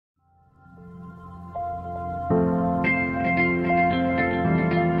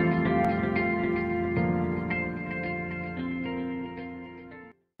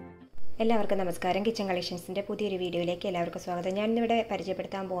എല്ലാവർക്കും നമസ്കാരം. കിച്ചൺ കളക്ഷൻസിൻ്റെ പുതിയൊരു വീഡിയോയിലേക്ക് എല്ലാവർക്കും സ്വാഗതം. ഞാനിന്നിവിടെ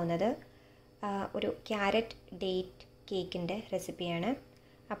പരിചയപ്പെടുത്താൻ പോകുന്നത് ഒരു ക്യാരറ്റ് ഡേറ്റ് കേക്കിൻ്റെ റെസിപ്പിയാണ്.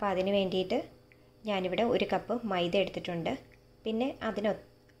 അപ്പോൾ അതിന് വേണ്ടിയിട്ട് ഞാനിവിടെ 1 കപ്പ് മൈദ എടുത്തിട്ടുണ്ട്. പിന്നെ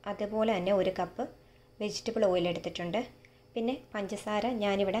അതുപോലെ തന്നെ 1 കപ്പ് വെജിറ്റബിൾ ഓയിൽ എടുത്തിട്ടുണ്ട്. പിന്നെ പഞ്ചസാര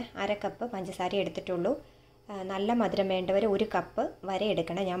ഞാനിവിടെ 1/2 കപ്പ് പഞ്ചസാര എടുത്തിട്ടുള്ളൂ. നല്ല മധുരം വേണ്ടവർ 1 കപ്പ് വരെ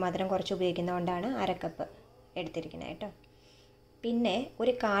എടുക്കണം. ഞാൻ മധുരം കുറച്ച് ഉപയോഗിക്കുന്നതുകൊണ്ടാണ് 1/2 കപ്പ് എടുത്തിരിക്കുന്നത് കേട്ടോ. പിന്നെ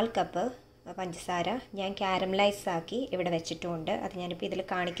 1/4 കപ്പ് പഞ്ചസാര ഞാൻ കാരമലൈസ് ആക്കി ഇവിടെ വെച്ചിട്ടുമുണ്ട്. അത് ഞാനിപ്പോൾ ഇതിൽ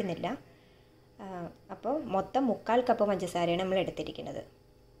കാണിക്കുന്നില്ല. അപ്പോൾ മൊത്തം 1/4 കപ്പ് പഞ്ചസാരയാണ് നമ്മൾ എടുത്തിരിക്കുന്നത്.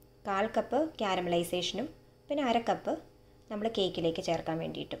 1/4 കപ്പ് കാരമലൈസേഷനും പിന്നെ 1/2 കപ്പ് നമ്മൾ കേക്കിലേക്ക് ചേർക്കാൻ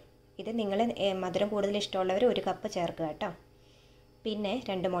വേണ്ടിയിട്ടും. ഇത് നിങ്ങൾ മധുരം കൂടുതൽ ഇഷ്ടമുള്ളവർ 1 കപ്പ് ചേർക്കുക കേട്ടോ. പിന്നെ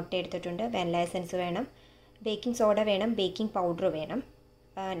 2 മുട്ട എടുത്തിട്ടുണ്ട്. വാനില എസൻസ് വേണം, ബേക്കിംഗ് സോഡ വേണം, ബേക്കിംഗ് പൗഡർ വേണം,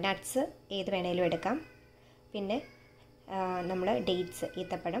 നട്ട്സ് ഏത് വേണേലും എടുക്കാം. പിന്നെ നമ്മൾ ഡേറ്റ്സ്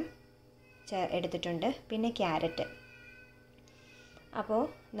ഈത്തപ്പഴം എടുത്തിട്ടുണ്ട്. പിന്നെ ക്യാരറ്റ്. അപ്പോൾ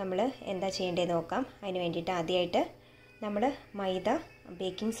നമ്മൾ എന്താ ചെയ്യേണ്ടതെന്ന് നോക്കാം. അതിന് വേണ്ടിയിട്ട് ആദ്യമായിട്ട് നമ്മൾ മൈദ,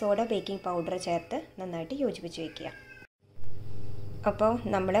 ബേക്കിംഗ് സോഡ, ബേക്കിംഗ് പൗഡർ ചേർത്ത് നന്നായിട്ട് യോജിപ്പിച്ച് വയ്ക്കുക. അപ്പോൾ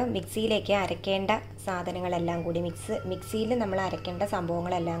നമ്മൾ മിക്സിയിലേക്ക് അരയ്ക്കേണ്ട സാധനങ്ങളെല്ലാം കൂടി മിക്സിയിൽ നമ്മൾ അരയ്ക്കേണ്ട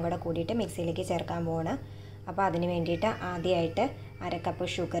സംഭവങ്ങളെല്ലാം കൂടെ കൂടിയിട്ട് മിക്സിയിലേക്ക് ചേർക്കാൻ പോവാണ്. അപ്പോൾ അതിന് വേണ്ടിയിട്ട് ആദ്യമായിട്ട് 1/2 കപ്പ്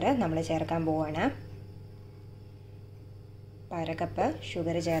ഷുഗർ നമ്മൾ ചേർക്കാൻ പോവാണ്. 1/2 കപ്പ്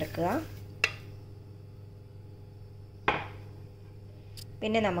ഷുഗർ ചേർക്കുക.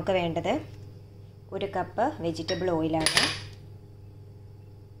 പിന്നെ നമുക്ക് വേണ്ടത് 1 കപ്പ് വെജിറ്റബിൾ ഓയിലാണ്.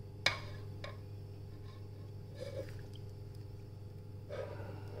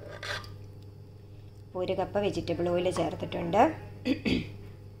 അപ്പോൾ 1 കപ്പ് വെജിറ്റബിൾ ഓയിൽ ചേർത്തിട്ടുണ്ട്.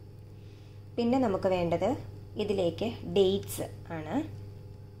 പിന്നെ നമുക്ക് വേണ്ടത് ഇതിലേക്ക് ഡേറ്റ്സ് ആണ്.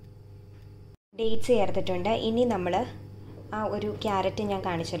 ഡേറ്റ്സ് ചേർത്തിട്ടുണ്ട്. ഇനി നമ്മൾ ആ ഒരു ക്യാരറ്റ് ഞാൻ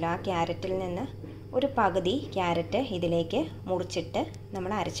കാണിച്ചല്ലോ, ആ ക്യാരറ്റിൽ നിന്ന് ഒരു പകുതി ക്യാരറ്റ് ഇതിലേക്ക് മുറിച്ചിട്ട്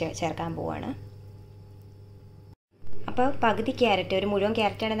നമ്മൾ അരച്ച് ചേർക്കാൻ പോവുകയാണ്. അപ്പോൾ പകുതി ക്യാരറ്റ്, ഒരു മുഴുവൻ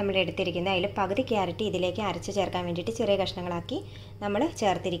ക്യാരറ്റാണ് നമ്മൾ എടുത്തിരിക്കുന്നത്. അതിൽ പകുതി ക്യാരറ്റ് ഇതിലേക്ക് അരച്ച് ചേർക്കാൻ വേണ്ടിയിട്ട് ചെറിയ കഷ്ണങ്ങളാക്കി നമ്മൾ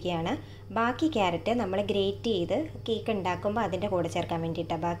ചേർത്തിരിക്കുകയാണ്. ബാക്കി ക്യാരറ്റ് നമ്മൾ ഗ്രേറ്റ് ചെയ്ത് കേക്ക് ഉണ്ടാക്കുമ്പോൾ അതിൻ്റെ കൂടെ ചേർക്കാൻ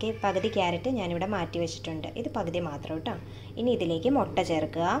വേണ്ടിയിട്ടാണ്. ബാക്കി പകുതി ക്യാരറ്റ് ഞാനിവിടെ മാറ്റി വെച്ചിട്ടുണ്ട്. ഇത് പകുതി മാത്രം കേട്ടോ. ഇനി ഇതിലേക്ക് മുട്ട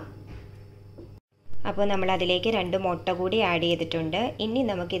ചേർക്കുക. അപ്പോൾ നമ്മൾ അതിലേക്ക് 2 മുട്ട കൂടി ആഡ് ചെയ്തിട്ടുണ്ട്. ഇനി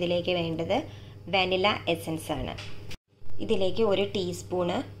നമുക്കിതിലേക്ക് വേണ്ടത് വാനില എസൻസ് ആണ്. ഇതിലേക്ക് 1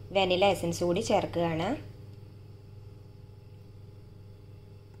 ടീസ്പൂണ് വാനില എസൻസ് കൂടി ചേർക്കുകയാണ്.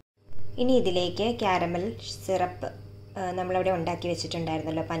 ഇനി ഇതിലേക്ക് കാരമൽ സിറപ്പ് നമ്മളവിടെ ഉണ്ടാക്കി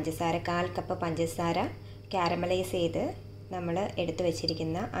വെച്ചിട്ടുണ്ടായിരുന്നല്ലോ, പഞ്ചസാര 1/4 കപ്പ് പഞ്ചസാര കാരമലൈസ് ചെയ്ത് നമ്മൾ എടുത്തു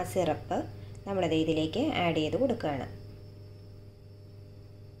വെച്ചിരിക്കുന്ന ആ സിറപ്പ് നമ്മളത് ഇതിലേക്ക് ആഡ് ചെയ്ത് കൊടുക്കുകയാണ്.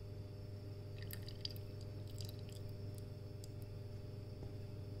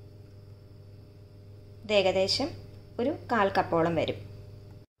 ഇത് ഏകദേശം ഒരു 1/4 കപ്പോളം വരും.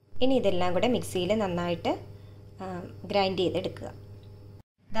 ഇനി ഇതെല്ലാം കൂടെ മിക്സിയിൽ നന്നായിട്ട് ഗ്രൈൻഡ് ചെയ്തെടുക്കുക.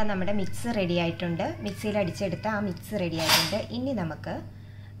 ഇതാ നമ്മുടെ മിക്സ് റെഡി ആയിട്ടുണ്ട്. മിക്സിയിൽ അടിച്ചെടുത്ത ആ മിക്സ് റെഡി ആയിട്ടുണ്ട്. ഇനി നമുക്ക്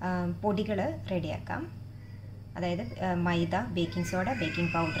പൊടികൾ റെഡിയാക്കാം. അതായത് മൈദ, baking soda,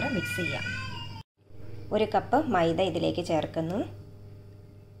 baking powder mix ചെയ്യാം. 1 കപ്പ് മൈദ ഇതിലേക്ക് ചേർക്കുന്നു.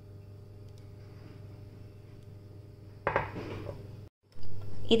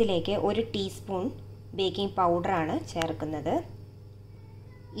 ഇതിലേക്ക് 1 ടീസ്പൂൺ ബേക്കിംഗ് പൗഡറാണ് ചേർക്കുന്നത്.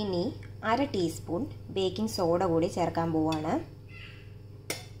 ഇനി 1/2 ടീസ്പൂൺ ബേക്കിംഗ് സോഡ കൂടി ചേർക്കാൻ പോവാണ്.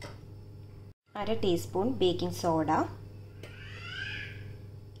 1/2 ടീസ്പൂൺ ബേക്കിംഗ് സോഡ.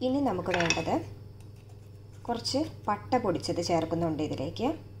 ഇനി നമുക്ക് വേണ്ടത് കുറച്ച് പട്ട പൊടിച്ചത് ചേർക്കുന്നുണ്ട് ഇതിലേക്ക്.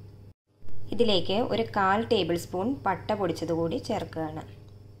 ഇതിലേക്ക് ഒരു 1/4 ടേബിൾ സ്പൂൺ പട്ട പൊടിച്ചത് കൂടി ചേർക്കുകയാണ്.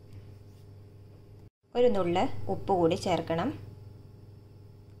 ഒരു നുള്ള് ഉപ്പ് കൂടി ചേർക്കണം.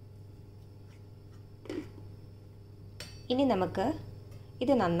 ഇനി നമുക്ക്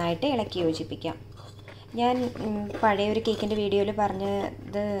ഇത് നന്നായിട്ട് ഇളക്കി യോജിപ്പിക്കാം. ഞാൻ പഴയൊരു കേക്കിൻ്റെ വീഡിയോയിൽ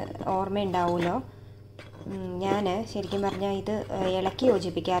പറഞ്ഞത് ഓർമ്മയുണ്ടാവുമല്ലോ. ഞാൻ ശരിക്കും പറഞ്ഞാൽ ഇത് ഇളക്കി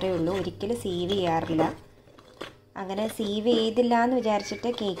യോജിപ്പിക്കാറേ ഉള്ളൂ, ഒരിക്കലും സീവ് ചെയ്യാറില്ല. അങ്ങനെ സീവ് ചെയ്തില്ല എന്ന്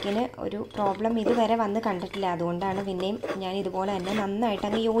വിചാരിച്ചിട്ട് കേക്കിന് ഒരു പ്രോബ്ലം ഇതുവരെ വന്ന് കണ്ടിട്ടില്ല. അതുകൊണ്ടാണ് പിന്നെയും ഞാൻ ഇതുപോലെ തന്നെ നന്നായിട്ട്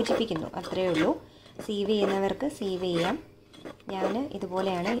അങ്ങ് യോജിപ്പിക്കുന്നു, അത്രയേ ഉള്ളൂ. സീവ് ചെയ്യുന്നവർക്ക് സീവ് ചെയ്യാം. ഞാൻ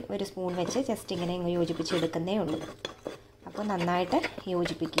ഇതുപോലെയാണ് ഒരു സ്പൂൺ വെച്ച് ജസ്റ്റ് ഇങ്ങനെ ഇങ്ങ് യോജിപ്പിച്ചെടുക്കുന്നേ ഉള്ളൂ. അപ്പോൾ നന്നായിട്ട്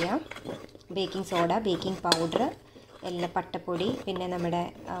യോജിപ്പിക്കുക. ബേക്കിംഗ് സോഡ, ബേക്കിംഗ് പൗഡർ, എല്ലാം പട്ടപ്പൊടി, പിന്നെ നമ്മുടെ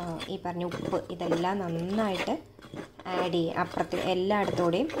ഈ പറഞ്ഞ ഉപ്പ്, ഇതെല്ലാം നന്നായിട്ട് ആഡ് ചെയ്യുക. അപ്പുറത്ത്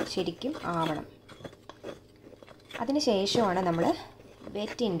എല്ലായിടത്തോടെയും ശരിക്കും ആവണം. അതിന് ശേഷമാണ് നമ്മൾ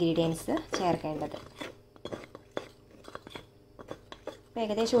വെറ്റ് ഇൻഗ്രീഡിയൻസ് ചേർക്കേണ്ടത്.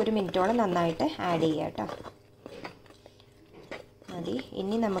 ഏകദേശം 1 മിനിറ്റോളം നന്നായിട്ട് ആഡ് ചെയ്യുക കേട്ടോ. മതി.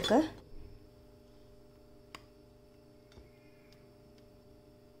 ഇനി നമുക്ക്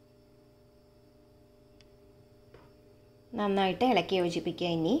നന്നായിട്ട് ഇളക്കി യോജിപ്പിക്കുക.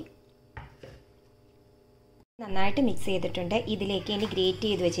 ഇനി നന്നായിട്ട് മിക്സ് ചെയ്തിട്ടുണ്ട്. ഇതിലേക്ക് ഇനി ഗ്രേറ്റ്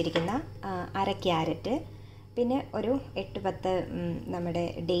ചെയ്ത് വെച്ചിരിക്കുന്ന അര ക്യാരറ്റ്, പിന്നെ ഒരു 8-10 നമ്മുടെ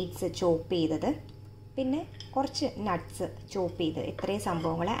ഡേറ്റ്സ് ചോപ്പ് ചെയ്തത്, പിന്നെ കുറച്ച് നട്ട്സ് ചോപ്പ് ചെയ്ത്, ഇത്രയും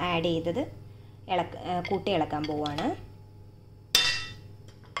സംഭവങ്ങൾ ആഡ് ചെയ്തത് കൂട്ടി ഇളക്കാൻ പോവുകയാണ്.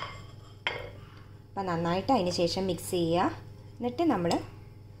 അപ്പം നന്നായിട്ട് അതിന് ശേഷം മിക്സ് ചെയ്യുക. എന്നിട്ട് നമ്മൾ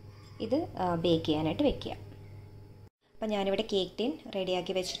ഇത് ബേക്ക് ചെയ്യാനായിട്ട് വെക്കുക. അപ്പം ഞാനിവിടെ കേക്ക് ടിൻ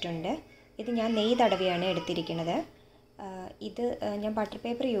റെഡിയാക്കി വെച്ചിട്ടുണ്ട്. ഇത് ഞാൻ നെയ്യ് തടവിയാണ് എടുത്തിരിക്കുന്നത്. ഇത് ഞാൻ ബട്ടർ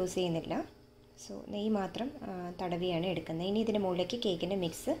പേപ്പർ യൂസ് ചെയ്യുന്നില്ല. സോ നെയ്യ് മാത്രം തടവിയാണ് എടുക്കുന്നത്. ഇനി ഇതിൻ്റെ മുകളിലേക്ക് കേക്കിൻ്റെ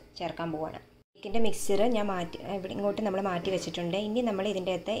മിക്സ് ചേർക്കാൻ പോവുകയാണ്. കേക്കിൻ്റെ മിക്സ്ചർ ഞാൻ ഇങ്ങോട്ട് നമ്മൾ മാറ്റി വെച്ചിട്ടുണ്ട്. ഇനി നമ്മൾ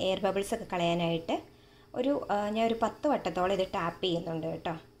ഇതിൻ്റെ അകത്ത് എയർ ബബിൾസ് ഒക്കെ കളയാനായിട്ട് ഞാൻ ഒരു 10 വട്ടത്തോളം ഇത് ടാപ്പ് ചെയ്യുന്നുണ്ട്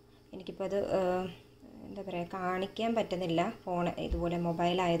കേട്ടോ. എനിക്കിപ്പോൾ അത് എന്താ പറയുക, കാണിക്കാൻ പറ്റുന്നില്ല. ഫോൺ ഇതുപോലെ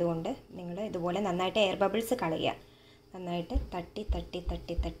മൊബൈൽ ആയതുകൊണ്ട് നിങ്ങൾ ഇതുപോലെ നന്നായിട്ട് എയർ ബബിൾസ് കളയുക. നന്നായിട്ട് തട്ടി തട്ടി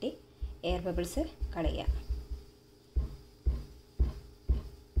തട്ടി തട്ടി എയർ ബബിൾസ് കളയുക.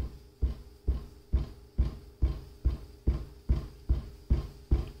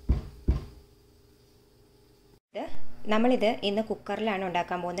 നമ്മളിത് ഇന്ന് കുക്കറിലാണ്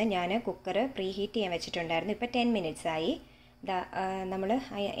ഉണ്ടാക്കാൻ പോകുന്നത്. ഞാൻ കുക്കർ പ്രീ ഹീറ്റ് ചെയ്യാൻ വെച്ചിട്ടുണ്ടായിരുന്നു. ഇപ്പോൾ 10 മിനിറ്റ്സ് ആയി.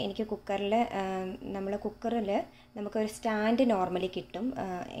 എനിക്ക് കുക്കറിൽ നമുക്കൊരു സ്റ്റാൻഡ് നോർമലി കിട്ടും.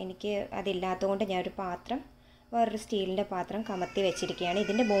 എനിക്ക് അതില്ലാത്തതുകൊണ്ട് ഞാനൊരു വേറൊരു സ്റ്റീലിൻ്റെ പാത്രം കമത്തി വെച്ചിരിക്കുകയാണ്.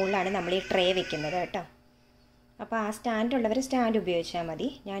 ഇതിൻ്റെ മുകളിലാണ് നമ്മൾ ഈ ട്രേ വെക്കുന്നത് കേട്ടോ. അപ്പോൾ ആ സ്റ്റാൻഡ് ഉള്ളവർ സ്റ്റാൻഡ് ഉപയോഗിച്ചാൽ മതി.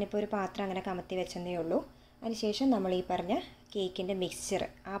 ഞാനിപ്പോൾ ഒരു പാത്രം അങ്ങനെ കമത്തി വെച്ചതേ ഉള്ളൂ. അതിനുശേഷം നമ്മൾ ഈ പറഞ്ഞ കേക്കിൻ്റെ മിക്സ്ചർ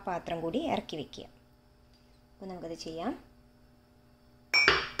ആ പാത്രം കൂടി ഇറക്കി വെക്കുക. അപ്പോൾ നമുക്കത് ചെയ്യാം.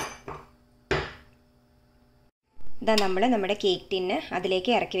 ഇതാ നമ്മുടെ കേക്ക് ടിന്ന്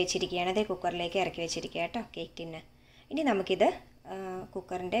അതിലേക്ക് ഇറക്കി വെച്ചിരിക്കുകയാണ്. അതേ കുക്കറിലേക്ക് ഇറക്കി വെച്ചിരിക്കുക കേട്ടോ കേക്ക് ടിന്ന്. ഇനി നമുക്കിത്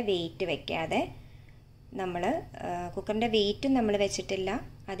കുക്കറിൻ്റെ വെയിറ്റ് വെക്കാതെ കുക്കറിൻ്റെ വെയിറ്റും നമ്മൾ വെച്ചിട്ടില്ല,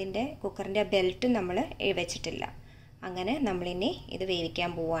 അതിൻ്റെ കുക്കറിൻ്റെ ബെൽറ്റും നമ്മൾ വെച്ചിട്ടില്ല. അങ്ങനെ നമ്മളിനി ഇത്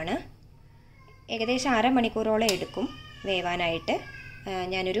വേവിക്കാൻ പോവുകയാണ്. ഏകദേശം 1/2 മണിക്കൂറോളം എടുക്കും വേവാനായിട്ട്.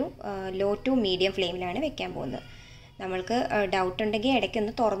 ഞാനൊരു ലോ ടു മീഡിയം ഫ്ലെയിമിലാണ് വെക്കാൻ പോകുന്നത്. നമ്മൾക്ക് ഡൗട്ട് ഉണ്ടെങ്കിൽ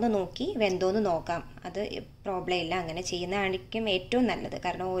ഇടയ്ക്കൊന്ന് തുറന്ന് നോക്കി വെന്തോന്ന് നോക്കാം. അത് പ്രോബ്ലം ഇല്ല. അങ്ങനെ ചെയ്യുന്നതായിരിക്കും ഏറ്റവും നല്ലത്.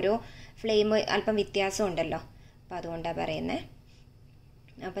 കാരണം ഓരോ ഫ്ലെയിം അല്പം വ്യത്യാസം ഉണ്ടല്ലോ. അപ്പോൾ അതുകൊണ്ടാണ് പറയുന്നത്.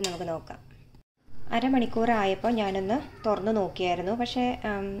 അപ്പോൾ നമുക്ക് നോക്കാം. 1/2 മണിക്കൂർ ആയപ്പോൾ ഞാനൊന്ന് തുറന്ന് നോക്കിയായിരുന്നു. പക്ഷേ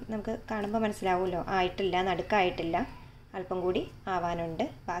നമുക്ക് കാണുമ്പോൾ മനസ്സിലാവുമല്ലോ, ആയിട്ടില്ല, നടുക്കായിട്ടില്ല, അല്പം കൂടി ആവാനുണ്ട്,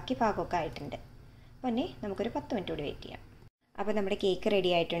 ബാക്കി ഭാഗമൊക്കെ ആയിട്ടുണ്ട്. അപ്പോൾ ഇനി നമുക്കൊരു 10 മിനിറ്റ് കൂടി വെയിറ്റ് ചെയ്യാം. അപ്പോൾ നമ്മുടെ കേക്ക്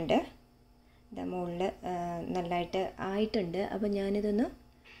റെഡി ആയിട്ടുണ്ട്. ഇത് മുകളിൽ നല്ലതായിട്ട് ആയിട്ടുണ്ട്. അപ്പോൾ ഞാനിതൊന്ന്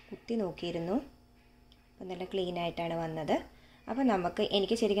കുത്തി നോക്കിയിരുന്നു. അപ്പോൾ നല്ല ക്ലീൻ ആയിട്ടാണ് വന്നത്. അപ്പോൾ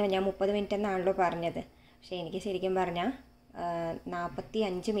എനിക്ക് ശരിക്കും ഞാൻ 30 മിനിറ്റ് എന്നാണല്ലോ പറഞ്ഞത്. പക്ഷേ എനിക്ക് ശരിക്കും പറഞ്ഞാൽ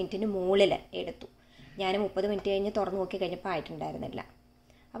 45 മിനിറ്റിന് മുകളിൽ എടുത്തു. ഞാൻ 30 മിനിറ്റ് കഴിഞ്ഞ് തുറന്ന് നോക്കി കഴിഞ്ഞപ്പോൾ ആയിട്ടുണ്ടായിരുന്നില്ല.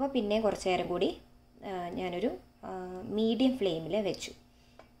 അപ്പോൾ പിന്നെ കുറച്ച് നേരം കൂടി ഞാനൊരു മീഡിയം ഫ്ലെയിമിൽ വെച്ചു.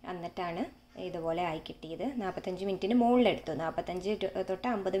 എന്നിട്ടാണ് ഇതുപോലെ ആയി കിട്ടിയത്. 45 മിനിറ്റിന് മുകളിലെടുത്തു. 45 തൊട്ട്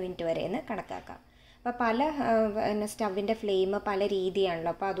 50 മിനിറ്റ് വരെ എന്ന് കണക്കാക്കാം. അപ്പോൾ പല സ്റ്റവിൻ്റെ ഫ്ലെയിം പല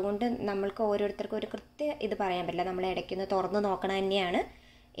രീതിയാണല്ലോ. അപ്പോൾ അതുകൊണ്ട് നമ്മൾക്ക് ഓരോരുത്തർക്കും ഒരു ഇത് പറയാൻ പറ്റില്ല. നമ്മൾ ഇടയ്ക്കൊന്ന് തുറന്ന് നോക്കണം തന്നെയാണ്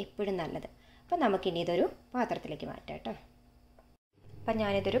എപ്പോഴും നല്ലത്. അപ്പോൾ നമുക്കിനി ഇതൊരു പാത്രത്തിലേക്ക് മാറ്റാം കേട്ടോ. അപ്പം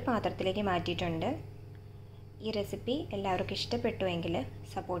ഞാനിതൊരു പാത്രത്തിലേക്ക് മാറ്റിയിട്ടുണ്ട്. ഈ റെസിപ്പി എല്ലാവർക്കും ഇഷ്ടപ്പെട്ടുവെങ്കിൽ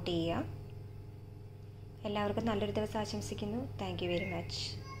സപ്പോർട്ട് ചെയ്യുക. എല്ലാവർക്കും നല്ലൊരു ദിവസം ആശംസിക്കുന്നു. Thank you very much.